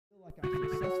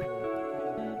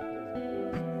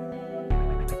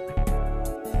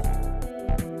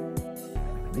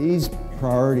These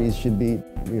priorities should be,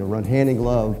 run hand in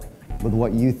glove with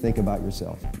what you think about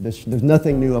yourself. There's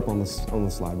nothing new up on the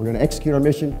slide. We're going to execute our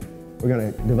mission, we're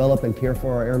going to develop and care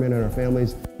for our airmen and our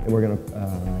families, and we're going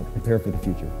to prepare for the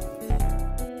future.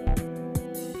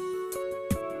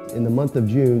 In the month of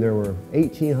June, there were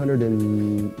 1,800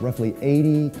 and roughly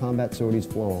 80 combat sorties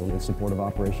flown in support of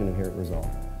Operation Inherent Resolve,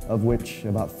 of which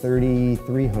about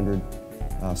 3,300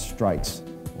 strikes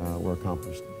were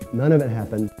accomplished. None of it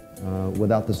happened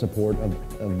without the support of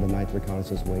the 9th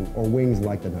Reconnaissance Wing, or wings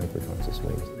like the 9th Reconnaissance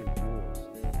Wings.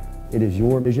 It is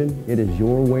your vision, it is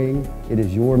your wing, it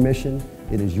is your mission,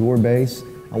 it is your base.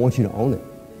 I want you to own it.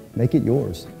 Make it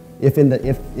yours. If in the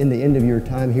end of your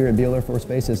time here at Beale Air Force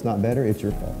Base it's not better, it's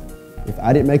your fault. If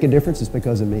I didn't make a difference, it's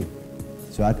because of me.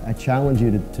 So I challenge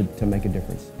you to make a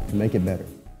difference, to make it better.